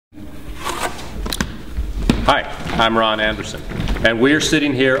Hi, I'm Ron Anderson, and we're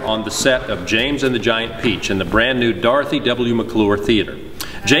sitting here on the set of James and the Giant Peach in the brand new Dorothy W. McClure Theater.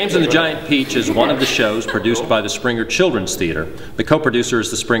 James and the Giant Peach is one of the shows produced by the Springer Children's Theater. The co-producer is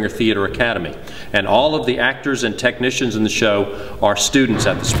the Springer Theater Academy, and all of the actors and technicians in the show are students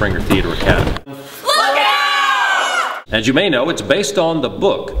at the Springer Theater Academy. Look out! As you may know, it's based on the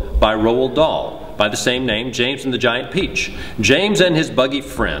book by Roald Dahl, by the same name, James and the Giant Peach. James and his buggy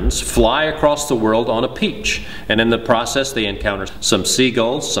friends fly across the world on a peach, and in the process they encounter some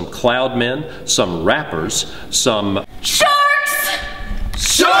seagulls, some cloud men, some rappers, some Sharks!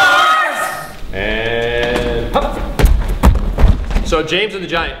 Sharks! And hop! So James and the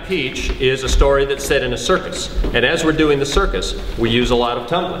Giant Peach is a story that's set in a circus, and as we're doing the circus, we use a lot of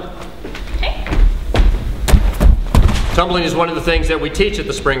tumbling. Tumbling is one of the things that we teach at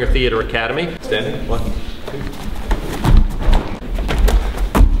the Springer Theater Academy. Standing, 1, 2.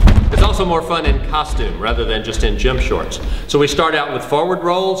 It's also more fun in costume rather than just in gym shorts. So we start out with forward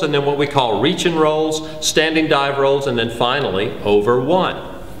rolls and then what we call reach and rolls, standing dive rolls, and then finally over one.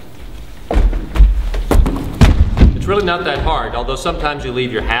 It's really not that hard, although sometimes you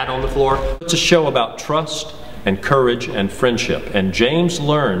leave your hat on the floor. It's a show about trust and courage and friendship, and James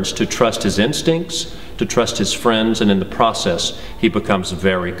learns to trust his instincts, to trust his friends, and in the process he becomes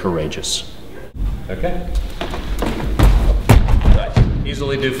very courageous. Okay? Nice.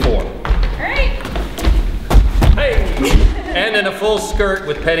 Easily do 4. Alright. Hey! And in a full skirt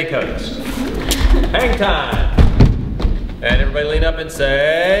with petticoats. Hang time! And everybody lean up and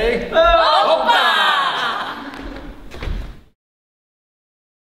say, Opa!